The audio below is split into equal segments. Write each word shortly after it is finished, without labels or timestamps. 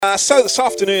So this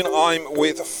afternoon I'm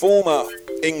with former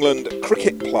England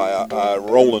cricket player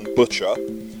Roland Butcher,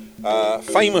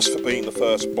 famous for being the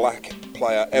first black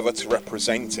player ever to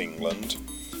represent England.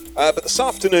 But this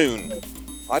afternoon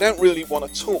I don't really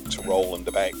want to talk to Roland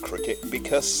about cricket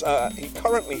because he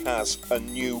currently has a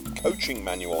new coaching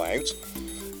manual out,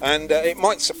 and it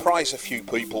might surprise a few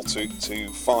people to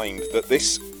find that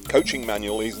this coaching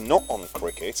manual is not on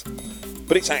cricket,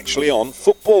 but it's actually on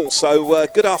football. So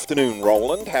good afternoon,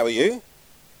 Roland. How are you?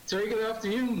 Very good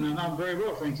afternoon, and I'm very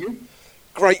well, thank you.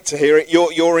 Great to hear it.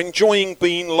 You're enjoying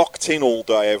being locked in all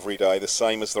day, every day, the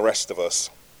same as the rest of us.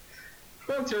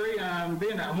 Well, Terry,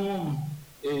 being at home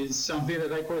is something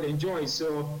that I quite enjoy,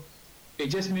 so it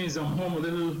just means I'm home a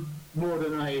little more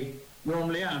than I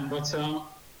normally am, but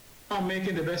I'm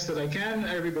making the best that I can.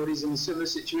 Everybody's in a similar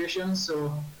situation,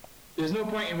 so there's no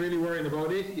point in really worrying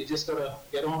about it. You just got to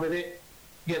get on with it,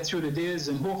 get through the days,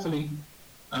 and hopefully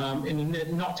in the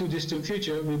not too distant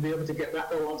future we'll be able to get back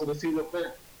out onto the field up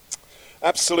there.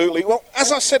 Absolutely. Well,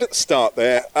 as I said at the start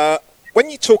there, when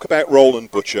you talk about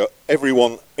Roland Butcher,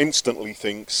 everyone instantly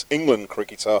thinks England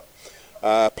cricketer,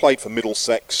 played for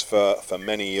Middlesex for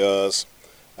many years,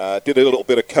 did a little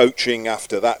bit of coaching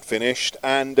after that finished,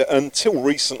 and until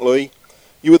recently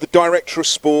you were the Director of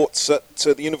Sports at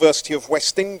the University of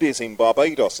West Indies in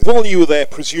Barbados. While you were there,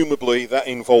 presumably that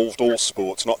involved all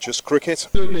sports, not just cricket?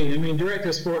 Absolutely. I mean, Director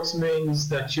of Sports means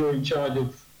that you're in charge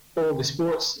of all the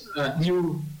sports.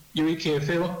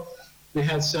 UEKFL, we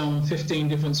had some 15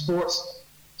 different sports.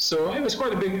 So it was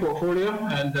quite a big portfolio,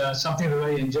 and something that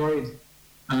I enjoyed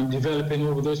developing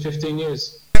over those 15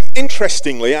 years.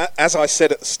 Interestingly, as I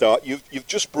said at the start, you've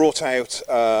just brought out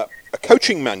a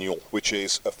coaching manual, which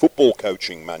is a football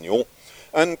coaching manual,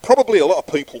 and probably a lot of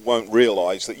people won't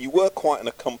realise that you were quite an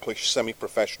accomplished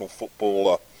semi-professional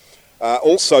footballer,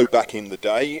 also back in the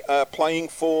day, playing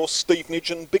for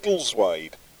Stevenage and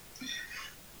Biggleswade.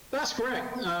 That's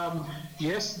correct.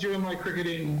 Yes, during my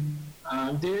cricketing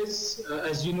days,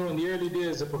 as you know, in the early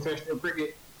days of professional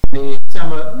cricket, the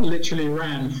summer literally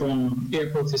ran from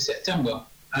April to September.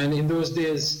 And in those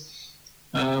days,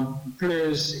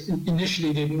 players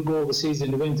initially didn't go overseas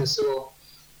in the winter, so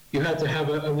you had to have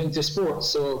a winter sport.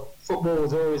 So football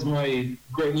was always my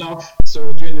great love.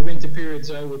 So during the winter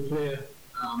periods, I would play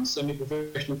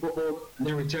semi-professional football and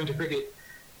then return to cricket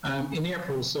in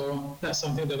April. So that's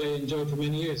something that I enjoyed for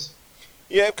many years.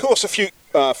 Yeah, of course, a few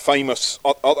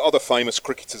other famous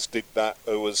cricketers did that.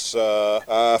 There was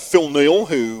Phil Neal,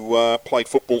 who played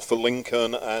football for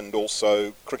Lincoln and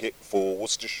also cricket for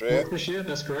Worcestershire. Worcestershire,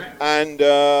 that's correct. And,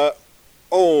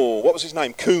 what was his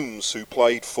name? Coombs, who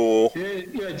played for...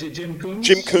 Yeah, Jim Coombs.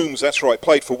 Jim Coombs, that's right.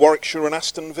 Played for Warwickshire and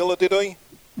Aston Villa, did he?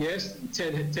 Yes,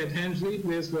 Ted Hensley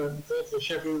plays for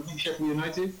Sheffield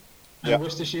United and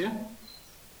Worcestershire.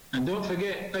 And don't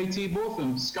forget A.T.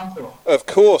 Botham, Scunthorpe. Of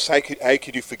course, how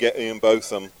could you forget Ian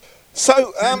Botham?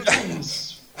 So,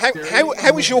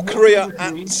 how was your career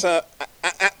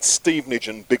at Stevenage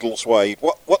and Biggleswade?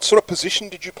 What sort of position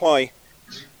did you play?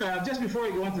 Just before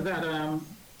I go into that,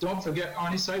 don't forget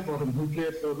Arnie Sidebottom, who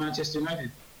played for Manchester United.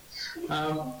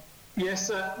 Yes,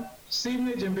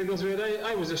 Stevenage and Biggleswade,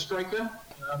 I was a striker.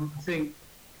 I think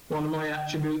one of my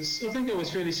attributes, I think I was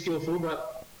fairly skillful,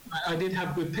 but I did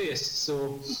have good pace,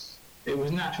 so it was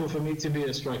natural for me to be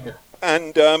a striker.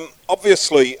 And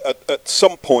obviously, at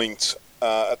some point,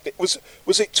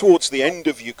 was it towards the end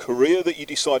of your career that you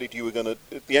decided you were going to,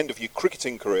 at the end of your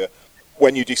cricketing career,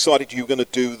 when you decided you were going to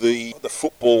do the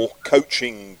football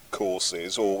coaching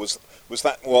courses, or was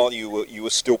that while you were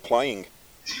still playing?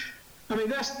 I mean,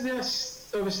 that's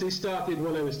obviously started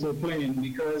while I was still playing,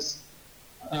 because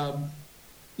I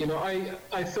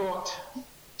thought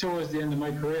towards the end of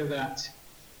my career that,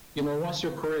 once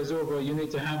your career is over, you need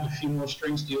to have a few more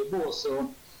strings to your bow.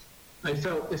 So I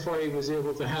felt if I was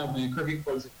able to have a cricket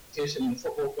qualification and a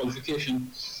football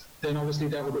qualification, then obviously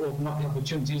that would open up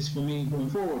opportunities for me going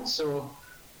forward. So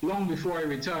long before I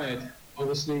retired,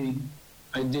 obviously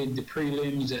I did the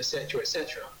prelims, etc.,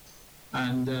 etc.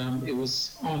 And it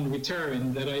was on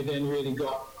retiring that I then really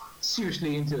got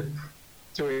seriously into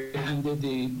it and did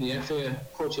the FA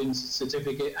coaching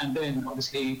certificate, and then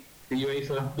obviously the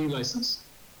UEFA B license.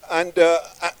 And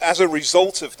as a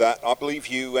result of that, I believe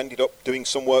you ended up doing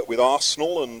some work with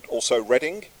Arsenal and also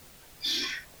Reading.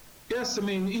 Yes, I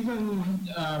mean, even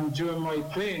during my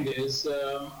playing days,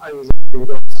 I was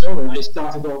with Arsenal. I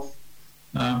started off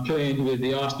playing with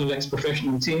the Arsenal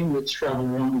ex-professional team, which travelled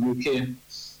around the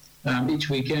UK each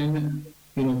weekend,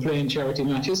 playing charity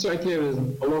matches. So I played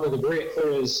with a lot of the great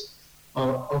players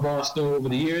of Arsenal over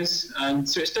the years, and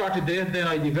so it started there. Then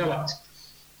I developed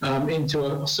into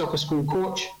a soccer school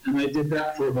coach, and I did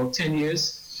that for about 10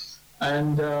 years.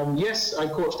 And yes, I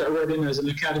coached at Reading as an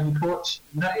academy coach.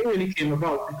 And that really came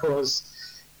about because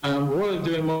while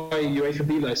doing my UEFA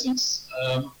B license,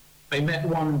 I met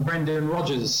one Brendan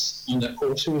Rodgers on that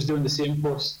course who was doing the same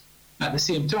course at the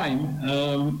same time.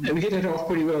 And we hit it off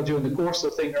pretty well during the course. I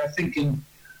think our thinking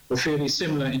were fairly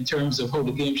similar in terms of how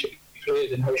the game should be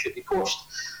played and how it should be coached.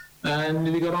 And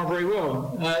we got on very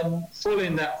well. And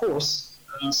following that course,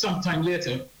 sometime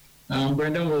later,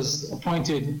 Brendan was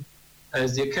appointed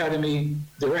as the academy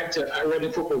director at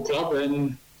Reading Football Club.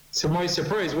 And to my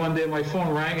surprise, one day my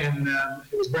phone rang and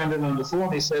it was Brendan on the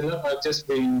phone. He said, "Look, I've just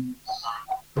been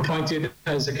appointed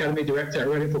as academy director at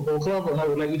Reading Football Club, and I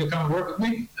would like you to come and work with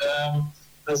me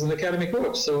as an academy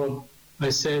coach." So I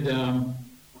said,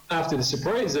 after the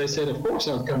surprise, I said, "Of course,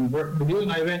 I'll come work with you."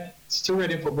 And I went to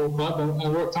Reading Football Club and I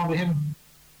worked under him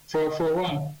for a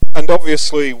while. And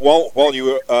obviously, while you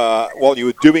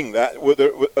were doing that,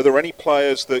 are there any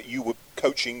players that you were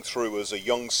coaching through as a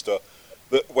youngster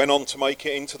that went on to make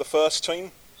it into the first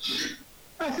team?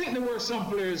 I think there were some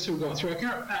players who got through. I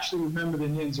can't actually remember the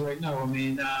names right now. I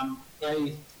mean,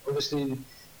 I obviously,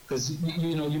 because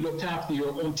you looked after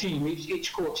your own team.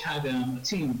 Each coach had a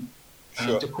team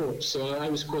to coach. So I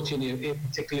was coaching a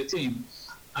particular team.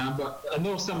 But I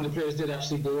know some of the players did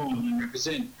actually go on and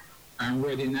represent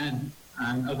Reading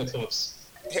and other clubs.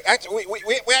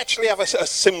 We actually have a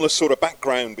similar sort of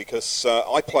background because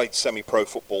I played semi-pro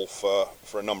football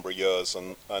for a number of years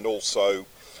and also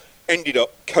ended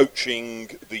up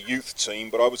coaching the youth team,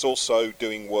 but I was also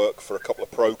doing work for a couple of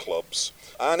pro clubs.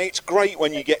 And it's great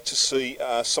when you get to see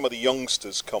some of the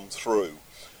youngsters come through.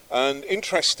 And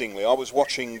interestingly, I was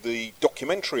watching the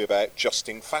documentary about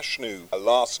Justin Fashanu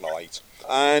last night.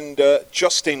 And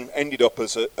Justin ended up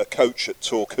as a coach at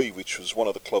Torquay, which was one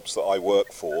of the clubs that I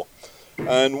work for.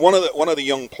 And one of the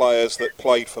young players that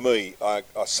played for me, I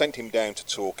sent him down to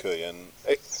Torquay, and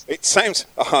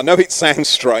I know it sounds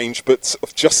strange, but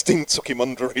Justin took him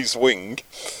under his wing,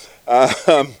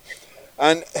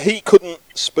 and he couldn't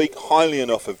speak highly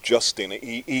enough of Justin.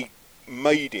 He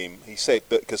made him. He said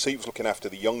that because he was looking after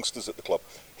the youngsters at the club,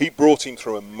 he brought him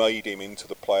through and made him into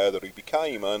the player that he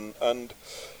became. And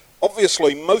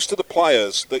obviously, most of the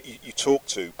players that you talk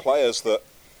to, players that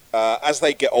as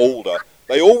they get older,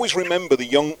 they always remember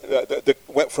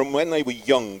from when they were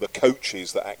young, the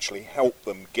coaches that actually helped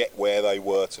them get where they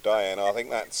were today. And I think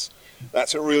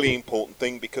that's a really important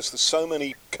thing because there's so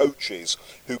many coaches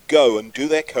who go and do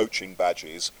their coaching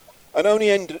badges and only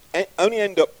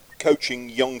end up coaching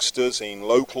youngsters in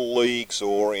local leagues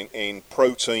or in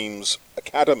pro teams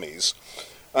academies.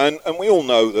 And we all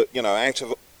know that,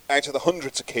 out of the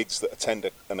hundreds of kids that attend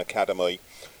an academy,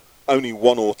 only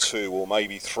one or two or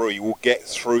maybe three will get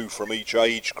through from each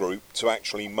age group to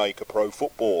actually make a pro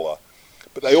footballer.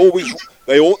 But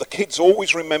the kids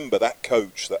always remember that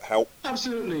coach that helped.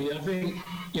 Absolutely. I think,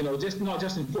 not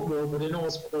just in football, but in all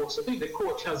sports, I think the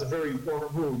coach has a very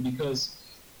important role because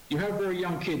you have very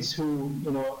young kids who,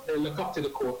 they look up to the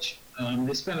coach.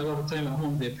 They spend a lot of time at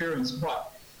home with their parents,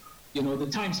 but, the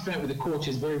time spent with the coach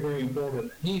is very, very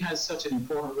important. He has such an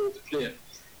important role to play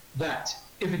that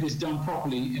if it is done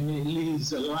properly, it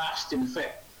leaves a lasting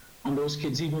effect on those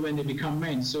kids, even when they become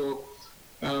men. So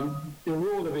the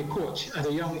role of a coach at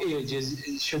a young age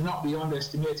should not be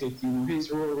underestimated. His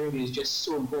role really is just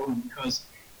so important because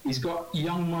he's got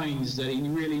young minds that he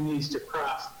really needs to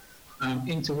craft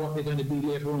into what they're going to be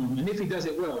later on. And if he does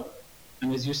it well,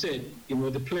 and as you said,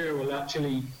 the player will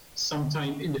actually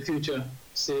sometime in the future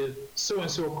say,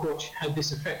 so-and-so coach had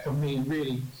this effect on me and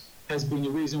really has been the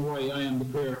reason why I am the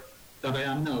player that I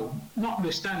am now.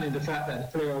 Notwithstanding the fact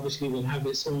that the player obviously will have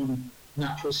its own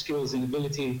natural skills and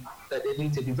ability that they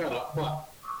need to develop, but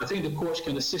I think the coach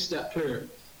can assist that player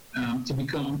to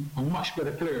become a much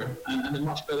better player and a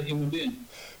much better human being.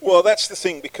 Well, that's the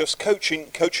thing, because coaching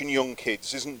young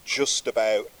kids isn't just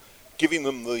about giving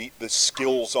them the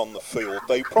skills on the field.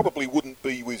 They probably wouldn't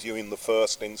be with you in the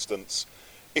first instance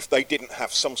if they didn't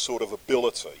have some sort of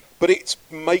ability. But it's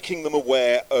making them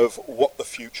aware of what the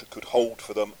future could hold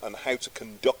for them and how to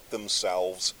conduct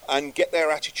themselves and get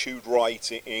their attitude right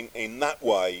in that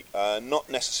way, not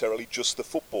necessarily just the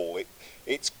football.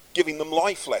 It's giving them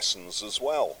life lessons as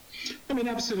well.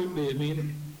 Absolutely.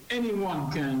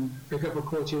 Anyone can pick up a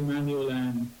coaching manual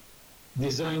and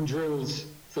design drills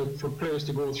for players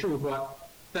to go through, but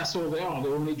that's all they are.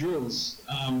 They're only drills.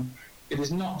 It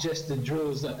is not just the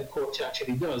drills that the coach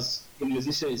actually does. As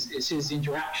he says, it's his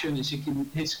interaction, it's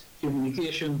his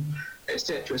communication,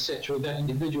 etc., with that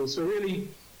individual. So really,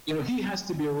 he has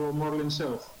to be a role model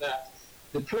himself, that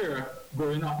the player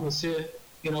growing up will say,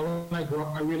 when I grow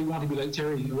up, I really want to be like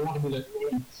Terry, I want to be like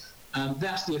Owen. And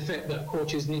that's the effect that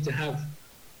coaches need to have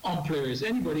on players.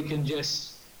 Anybody can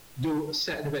just do a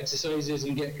set of exercises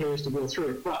and get players to go through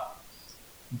it, but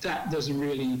that doesn't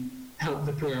really help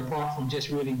the player apart from just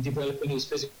really developing his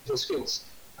physical skills.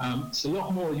 It's a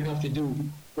lot more you have to do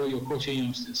for your coaching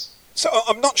youngsters. So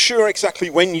I'm not sure exactly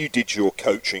when you did your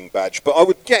coaching badge, but I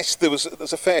would guess there's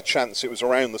a fair chance it was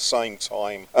around the same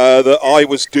time that I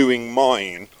was doing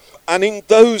mine. And in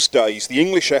those days, the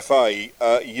English FA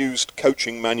used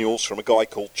coaching manuals from a guy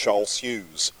called Charles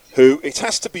Hughes, who, it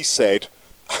has to be said,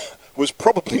 was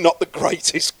probably not the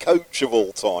greatest coach of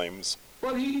all times.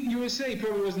 Well, you would say he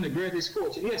probably wasn't the greatest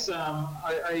coach. Yes,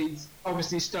 I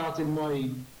obviously started my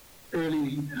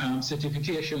early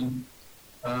certification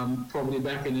probably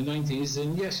back in the 90s,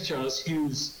 and yes, Charles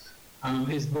Hughes,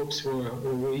 his books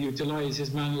were utilised,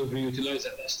 his manuals were utilised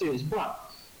at that stage. But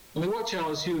I mean, what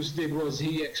Charles Hughes did was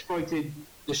he exploited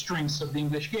the strengths of the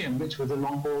English game, which was the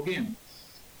long ball game,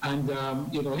 and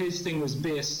his thing was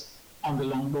based on the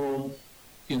long ball.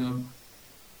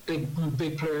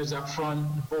 Big players up front,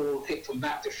 the ball hit from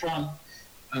back to front.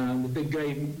 The big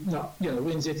guy,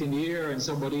 wins it in the air, and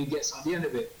somebody gets on the end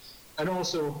of it. And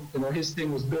also, his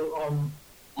thing was built on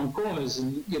corners,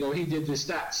 and he did the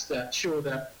stats that show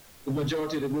that the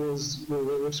majority of the goals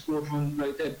were scored from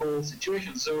like that ball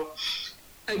situation. So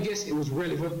I guess it was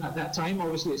relevant at that time.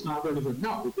 Obviously, it's not relevant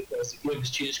now because the game has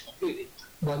changed completely.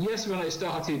 But yes, when I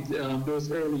started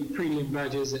those early prelim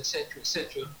badges,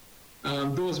 etc.,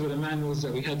 those were the manuals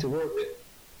that we had to work with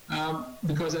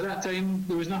because at that time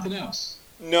there was nothing else.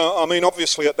 No, I mean,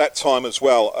 obviously at that time as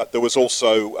well, there was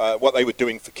also what they were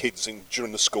doing for kids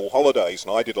during the school holidays,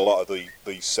 and I did a lot of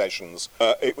these sessions.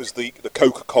 It was the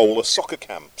Coca-Cola soccer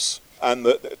camps, and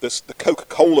the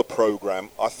Coca-Cola program.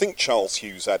 I think Charles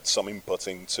Hughes had some input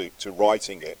into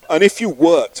writing it. And if you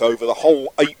worked over the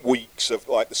whole 8 weeks of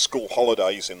like the school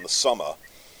holidays in the summer,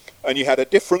 and you had a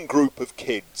different group of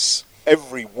kids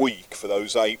every week for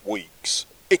those 8 weeks,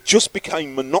 it just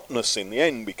became monotonous in the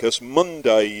end, because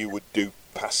Monday you would do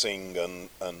passing and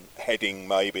heading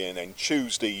maybe, and then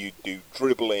Tuesday you'd do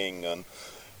dribbling, and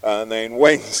then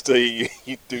Wednesday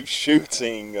you'd do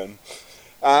shooting, and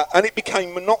it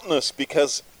became monotonous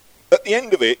because at the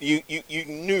end of it you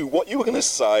knew what you were going to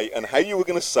say and how you were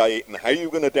going to say it and how you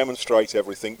were going to demonstrate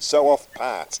everything so off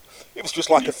pat. It was just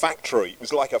like a factory. It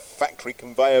was like a factory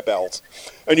conveyor belt,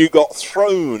 and you got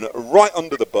thrown right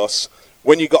under the bus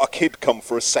when you got a kid come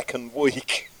for a second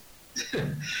week.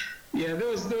 Yeah,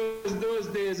 those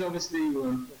days obviously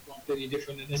were completely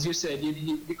different. And as you said,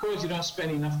 because you don't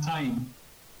spend enough time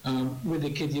with the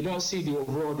kid, you don't see the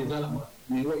overall development.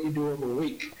 I mean, what you do over a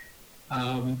week,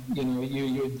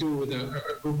 you do with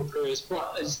a group of players.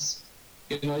 But as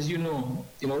you know,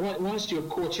 once you're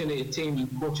coaching a team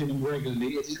and coaching them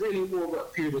regularly, it is really over a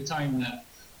period of time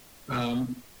that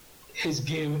his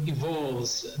game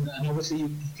evolves, and obviously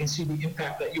you can see the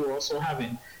impact that you're also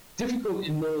having. Difficult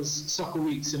in those soccer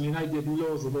weeks. I mean, I did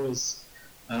loads of those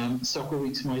soccer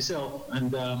weeks myself,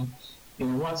 and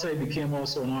once I became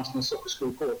also an Arsenal Soccer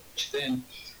School coach, then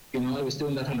I was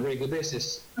doing that on a regular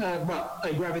basis. But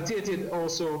I gravitated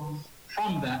also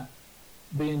from that,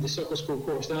 being the soccer school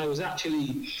coach. Then I was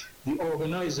actually the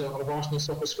organizer of Arsenal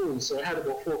Soccer Schools, so I had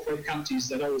about 4 or 5 counties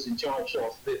that I was in charge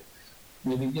of, with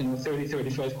maybe 30,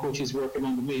 35 coaches working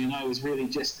under me, and I was really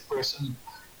just the person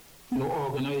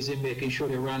organising, making sure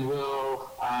they ran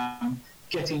well,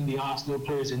 getting the Arsenal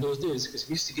players in those days, because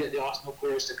we used to get the Arsenal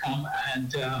players to come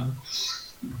and,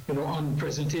 on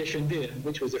presentation day,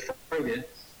 which was a Friday,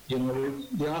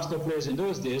 the Arsenal players in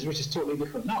those days, which is totally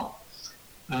different now.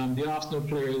 The Arsenal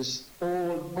players,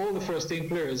 all the first team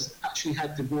players actually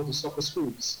had to go to soccer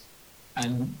schools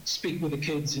and speak with the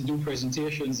kids and do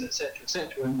presentations,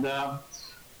 etc. And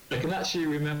I can actually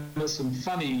remember some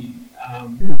funny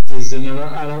things, and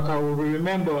I will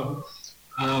remember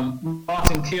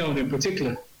Martin Keown in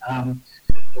particular.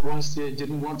 Once they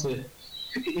didn't want to,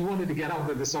 he wanted to get out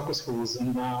of the soccer schools,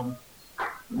 and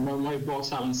my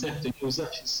boss Alan Sefton, who was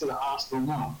actually still at Arsenal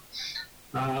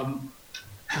now,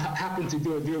 happened to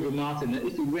do a deal with Martin that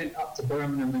if he went up to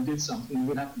Birmingham and did something, he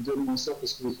would have to do more soccer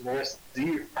schools for the rest of the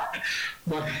year.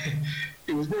 But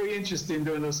it was very interesting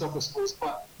doing those soccer schools.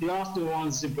 But the Arsenal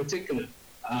ones in particular,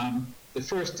 the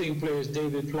first team players,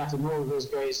 David Platten, all of those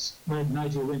guys,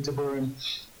 Nigel Winterburn,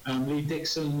 Lee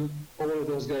Dixon, all of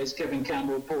those guys, Kevin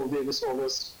Campbell, Paul Davis,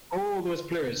 all those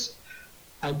players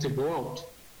had to go out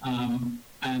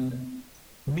and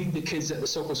meet the kids at the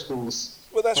soccer schools.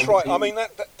 Well, that's right. I mean,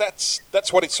 that's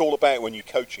what it's all about when you're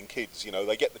coaching kids.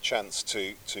 They get the chance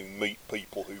to meet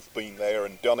people who've been there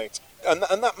and done it, and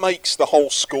that makes the whole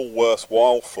school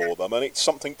worthwhile for them, and it's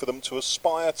something for them to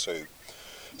aspire to.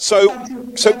 So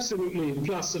absolutely.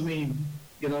 Plus, I mean,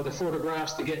 the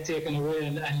photographs to get taken away,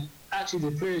 and actually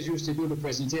the players used to do the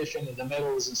presentation of the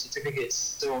medals and certificates.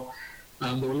 So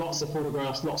there were lots of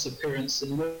photographs, lots of parents,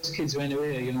 and those kids went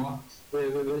away,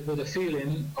 with a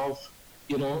feeling of,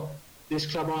 this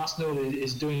club Arsenal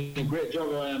is doing a great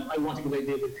job. I want to be like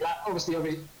David Platt.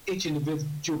 Obviously, each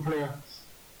individual player,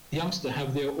 youngster,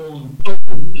 have their own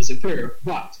as a player,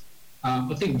 but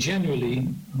I think generally,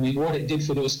 what it did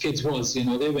for those kids was, they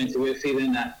went away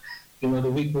feeling that, the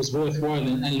week was worthwhile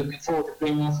and looking forward to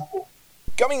playing more football.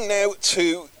 Going now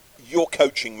to your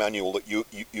coaching manual that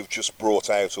you've just brought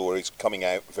out, or is coming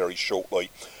out very shortly.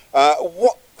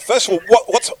 First of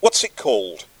all, what's it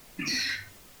called?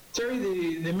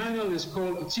 Terry, the manual is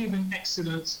called Achieving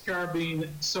Excellence Caribbean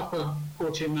Soccer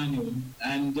Coaching Manual,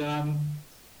 and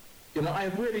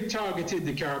I've really targeted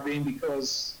the Caribbean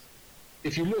because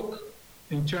if you look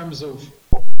in terms of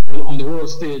on the world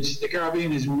stage, the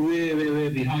Caribbean is way, way, way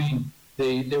behind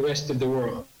the rest of the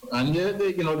world, and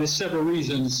there's several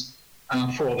reasons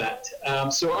for that.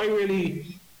 So I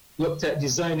really looked at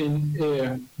designing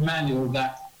a manual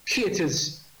that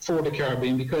caters for the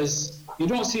Caribbean, because you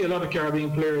don't see a lot of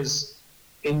Caribbean players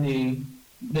in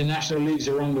the national leagues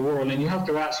around the world, and you have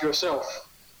to ask yourself,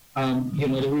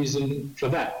 the reason for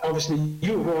that. Obviously,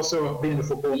 you've also been a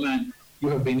football man. You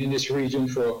have been in this region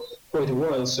for quite a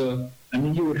while, so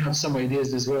you would have some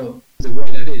ideas as well as to why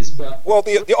that is. But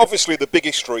obviously the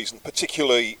biggest reason,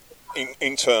 particularly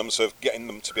in terms of getting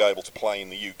them to be able to play in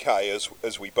the UK,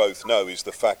 as we both know, is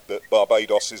the fact that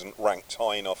Barbados isn't ranked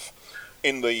high enough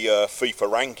in the FIFA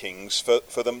rankings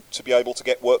for them to be able to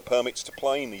get work permits to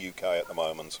play in the UK at the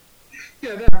moment.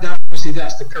 Yeah, obviously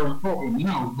that's the current problem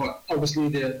now. But obviously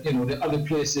the other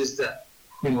places that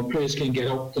players can get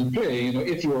out and play.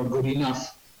 If you are good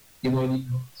enough,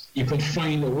 you can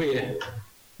find a way,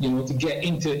 to get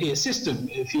into a system.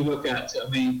 If you look at,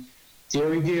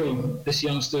 Thierry Gale, this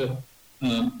youngster,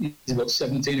 he's about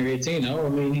 17 or 18 now.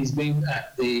 He's been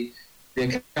at the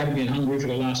academy in Hungary for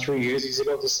the last 3 years. He's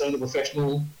about to sign a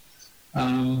professional.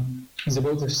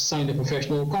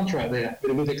 Contract there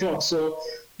with the club. So,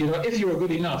 if you are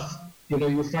good enough,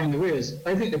 you'll find the ways.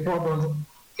 I think the problem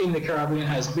in the Caribbean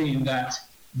has been that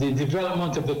the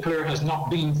development of the player has not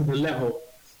been to the level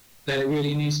that it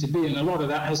really needs to be, and a lot of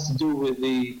that has to do with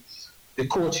the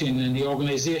coaching and the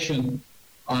organisation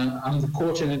and the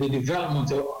coaching and the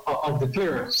development of the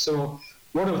player. So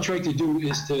what I've tried to do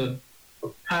is to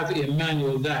have a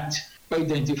manual that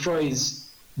identifies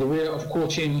the way of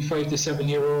coaching 5 to 7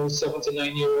 year olds, 7 to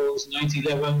 9 year olds, 9 to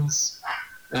 11s,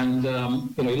 and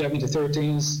 11 to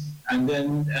 13s, and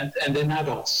then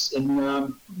adults.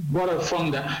 And what I've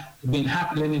found that has been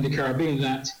happening in the Caribbean,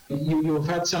 that you've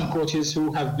had some coaches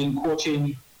who have been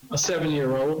coaching a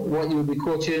 7-year-old what you would be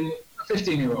coaching a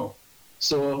 15-year-old.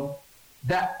 So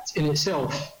that in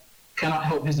itself cannot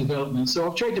help his development. So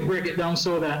I've tried to break it down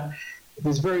so that it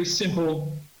is very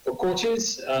simple for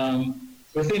coaches.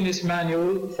 Within this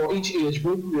manual, for each age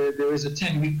group, there is a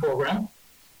 10-week program.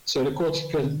 So the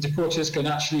coaches can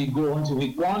actually go on to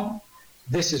week 1.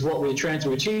 This is what we're trying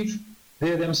to achieve.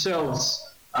 They themselves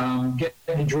get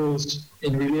the drills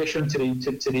in relation to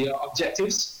the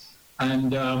objectives,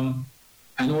 and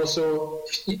also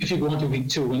if you go on to week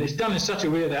 2, and it's done in such a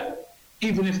way that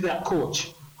even if that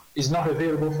coach is not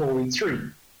available for week 3,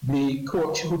 the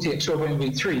coach who takes over in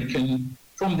week 3 can,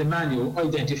 from the manual,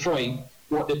 identify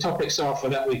what the topics are for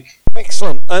that week.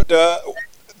 Excellent. And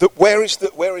where is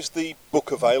the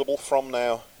book available from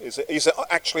now? Is it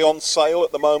actually on sale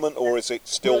at the moment, or is it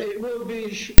still? Well, it will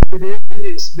be.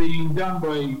 It's being done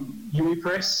by UE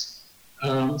Press,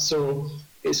 so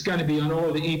it's going to be on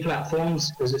all the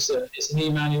e-platforms because it's an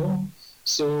e-manual.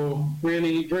 So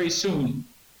really, very soon,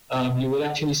 you will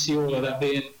actually see all of that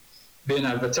being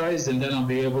advertised, and then I'll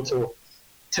be able to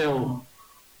tell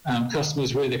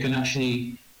customers where they can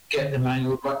actually get the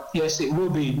manual. But yes, it will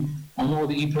be on all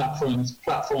the e-platforms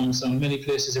and many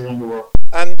places around the world.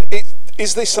 And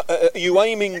is this? Are you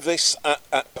aiming this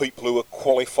at people who are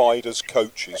qualified as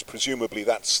coaches? Presumably,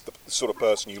 that's the sort of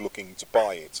person you're looking to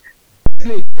buy it.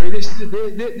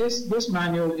 This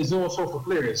manual is also for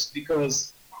players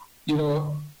because,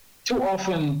 too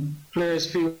often players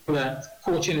feel that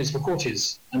coaching is for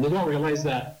coaches, and they don't realize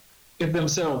that if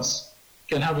themselves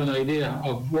can have an idea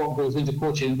of what goes into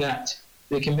coaching, that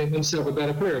they can make themselves a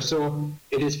better player. So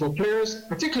it is for players,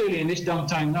 particularly in this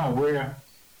downtime now where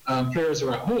players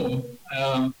are at home.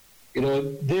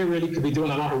 They really could be doing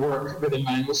a lot of work with the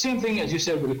manual. Same thing as you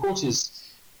said with the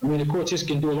coaches. The coaches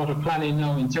can do a lot of planning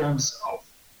now in terms of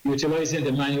utilizing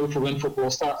the manual for when football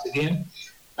starts again.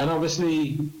 And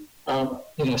obviously,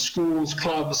 schools,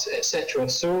 clubs, etc.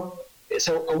 So it's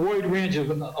a wide range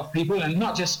of people, and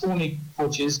not just only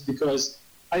coaches, because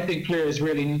I think players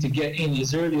really need to get in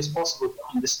as early as possible to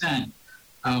understand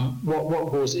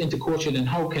what goes into coaching and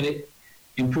how can it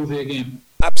improve their game.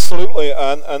 Absolutely,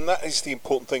 and that is the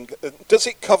important thing. Does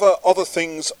it cover other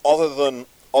things other than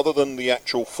the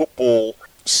actual football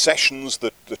sessions,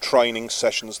 the training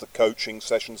sessions, the coaching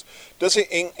sessions? Does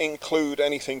it include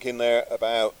anything in there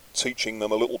about teaching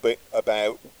them a little bit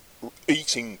about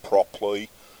eating properly,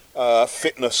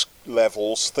 fitness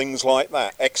levels, things like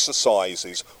that,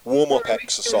 exercises, warm-up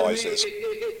exercises?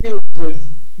 It deals with,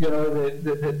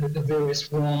 the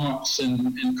various warm-ups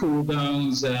and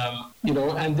cool-downs,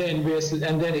 and then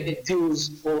it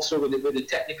deals also with the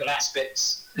technical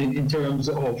aspects in terms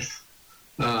of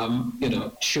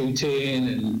shooting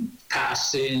and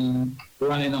passing,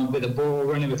 running on with the ball,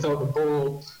 running without the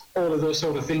ball. All of those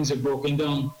sort of things are broken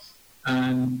down,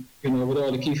 and with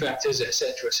all the key factors,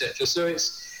 etc., etc. So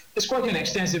it's quite an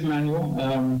extensive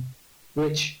manual,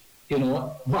 which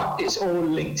but it's all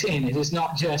linked in. It is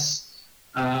not just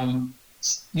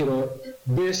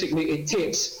basically it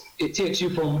takes you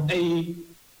from A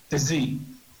to Z.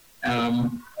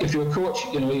 If you're a coach,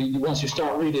 once you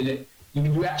start reading it,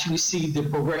 you actually see the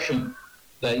progression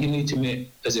that you need to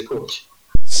make as a coach.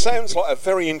 Sounds like a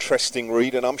very interesting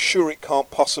read, and I'm sure it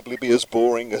can't possibly be as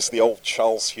boring as the old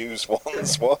Charles Hughes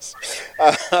ones was.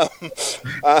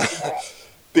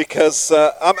 Because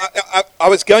I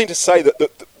was going to say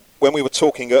that when we were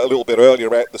talking a little bit earlier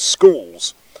about the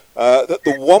schools, that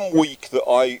the 1 week that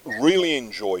I really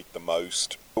enjoyed the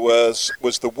most was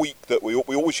the week that we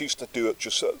always used to do it,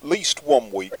 just at least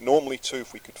 1 week, normally 2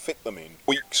 if we could fit them in,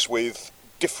 weeks with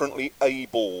differently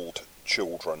abled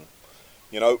children.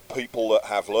 People that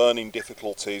have learning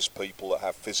difficulties, people that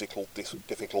have physical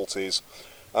difficulties.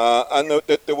 And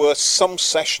there were some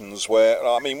sessions where,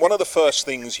 one of the first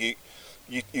things you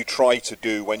try to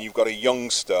do when you've got a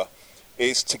youngster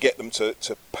is to get them to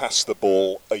pass the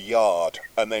ball a yard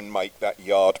and then make that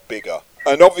yard bigger.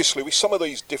 And obviously with some of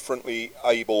these differently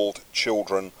abled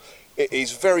children, it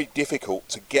is very difficult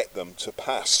to get them to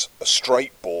pass a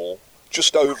straight ball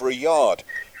just over a yard.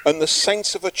 And the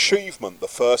sense of achievement the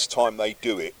first time they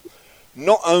do it,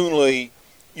 not only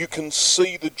you can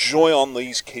see the joy on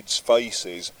these kids'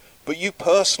 faces, but you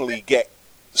personally get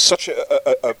such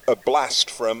a blast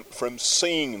from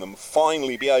seeing them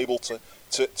finally be able to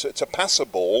pass a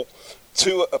ball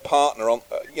to a partner on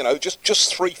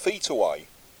just 3 feet away.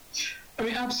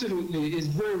 Absolutely, it's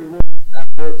very rewarding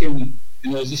working,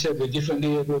 as you said, with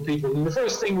differently able people. And the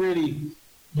first thing really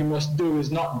you must do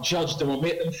is not judge them or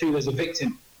make them feel as a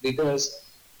victim, because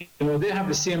they have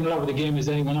the same love of the game as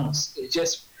anyone else. It's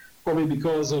just probably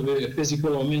because of a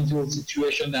physical or mental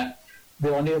situation that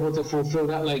they're unable to fulfill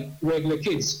that like regular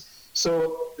kids.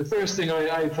 So the first thing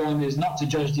I found is not to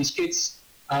judge these kids,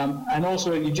 and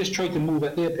also you just try to move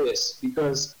at their pace,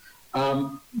 because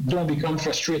don't become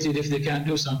frustrated if they can't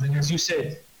do something. As you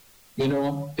said,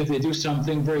 if they do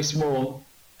something very small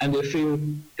and they feel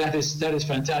that is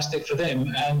fantastic for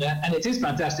them, and it is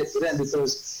fantastic for them,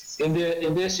 because in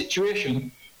their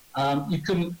situation, they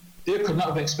could not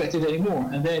have expected any more.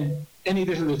 And then any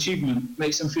little achievement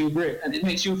makes them feel great, and it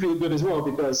makes you feel good as well,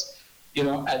 because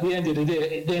at the end of the day,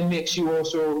 it then makes you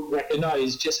also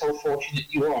recognize just how fortunate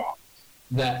you are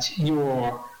that you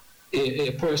are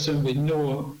a person with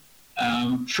no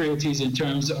frailties in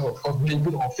terms of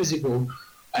mental or physical,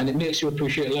 and it makes you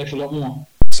appreciate life a lot more.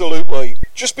 Absolutely.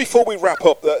 Just before we wrap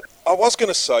up, I was going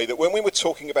to say that when we were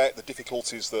talking about the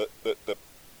difficulties that the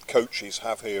coaches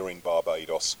have here in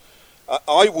Barbados,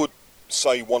 I would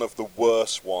say one of the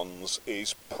worst ones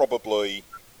is probably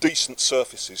decent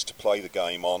surfaces to play the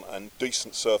game on, and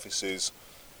decent surfaces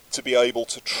to be able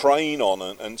to train on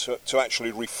and to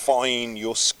actually refine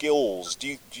your skills. Do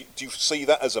you see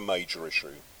that as a major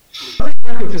issue?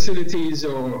 Lack of facilities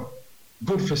or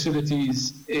good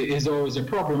facilities is always a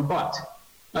problem, but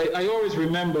I always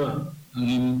remember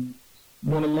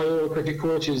one of my old cricket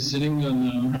coaches in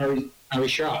England, Harry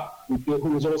Sharp, who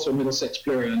was also a Middlesex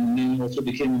player and then also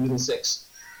became a Middlesex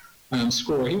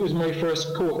scorer. He was my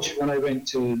first coach when I went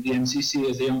to the MCC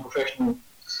as a young professional.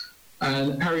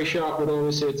 And Harry Sharp would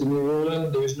always say to me,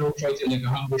 Roland, there is no fighter like a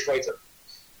hungry fighter.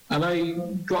 And I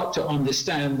got to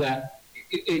understand that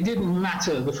it didn't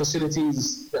matter the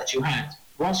facilities that you had.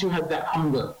 Once you had that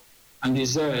hunger and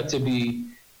desire to be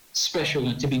special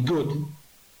and to be good,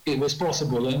 it was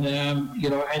possible. And,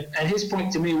 and his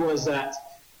point to me was that,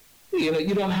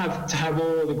 you don't have to have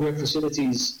all the great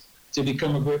facilities to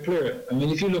become a great player.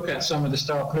 If you look at some of the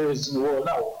star players in the world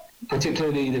now,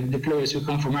 particularly the players who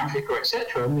come from Africa,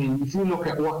 etc. If you look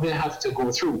at what they have to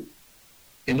go through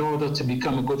in order to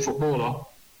become a good footballer,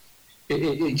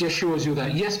 it just shows you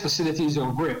that, yes, facilities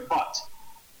are great, but,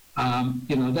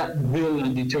 that will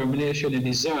and determination and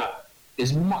desire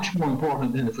is much more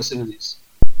important than the facilities.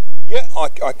 Yeah,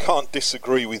 I can't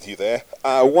disagree with you there.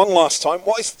 One last time,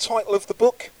 what is the title of the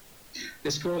book?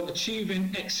 It's called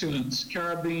Achieving Excellence,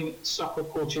 Caribbean Soccer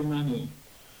Coaching Manual.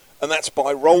 And that's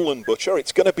by Roland Butcher.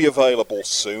 It's going to be available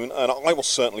soon, and I will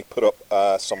certainly put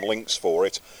up some links for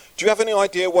it. Do you have any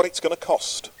idea what it's going to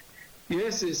cost?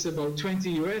 Yes, it's about 20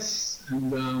 US,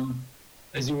 and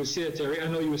as you would say, Terry, I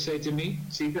know you would say to me,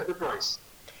 so you get the price.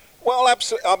 Well,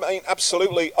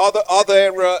 absolutely. Are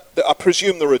there? I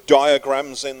presume there are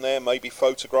diagrams in there, maybe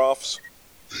photographs.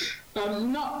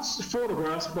 Not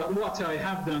photographs, but what I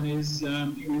have done is,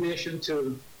 in relation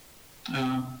to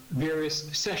various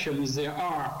sessions, there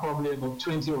are probably about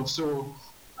 20 or so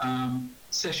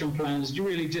session plans,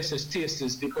 really just as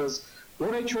tasters, because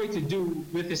what I tried to do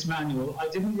with this manual, I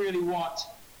didn't really want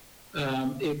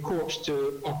a coach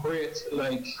to operate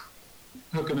like,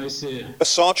 how can I say? A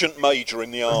sergeant major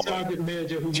in the army. A sergeant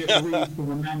major who just reads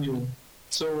from a manual.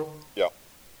 So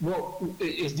what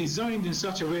is designed in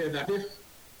such a way that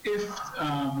if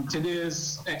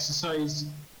today's exercise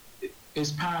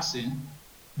is passing,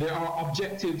 there are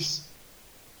objectives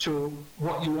to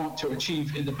what you want to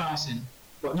achieve in the passing.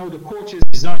 But no, the coach is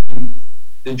designing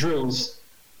the drills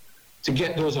to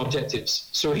get those objectives.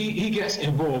 So he gets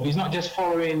involved. He's not just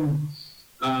following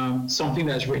something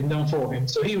that's written down for him.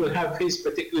 So he will have his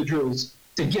particular drills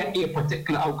to get a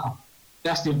particular outcome.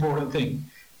 That's the important thing.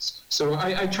 So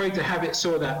I try to have it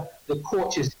so that the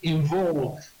coach is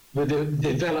involved with the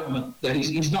development, that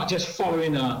he's not just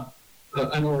following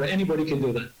an order. Anybody can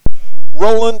do that.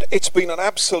 Roland, it's been an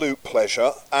absolute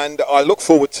pleasure, and I look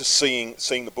forward to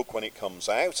seeing the book when it comes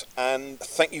out. And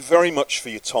thank you very much for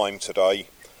your time today.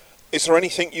 Is there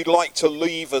anything you'd like to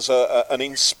leave as an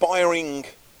inspiring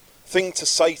thing to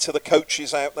say to the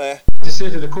coaches out there? To say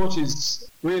to the coaches,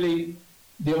 really,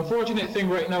 the unfortunate thing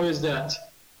right now is that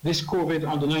this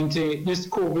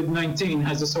COVID-19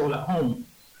 has us all at home.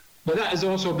 But that is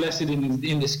also a blessing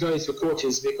in disguise for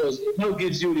coaches, because it now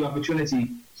gives you the opportunity,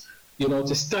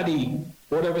 to study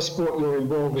whatever sport you're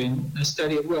involved in, and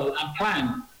study it well and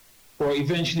plan for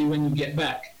eventually when you get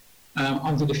back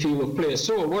onto the field of play.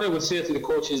 So what I would say to the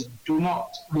coaches, do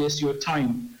not waste your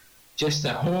time just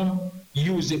at home.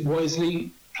 Use it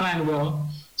wisely, plan well,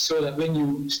 so that when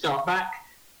you start back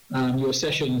your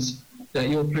sessions, that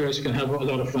your players can have a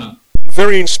lot of fun.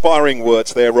 Very inspiring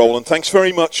words there, Roland. Thanks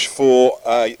very much for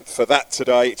that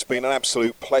today. It's been an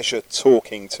absolute pleasure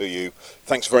talking to you.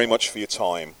 Thanks very much for your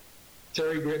time.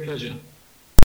 Terry, great pleasure.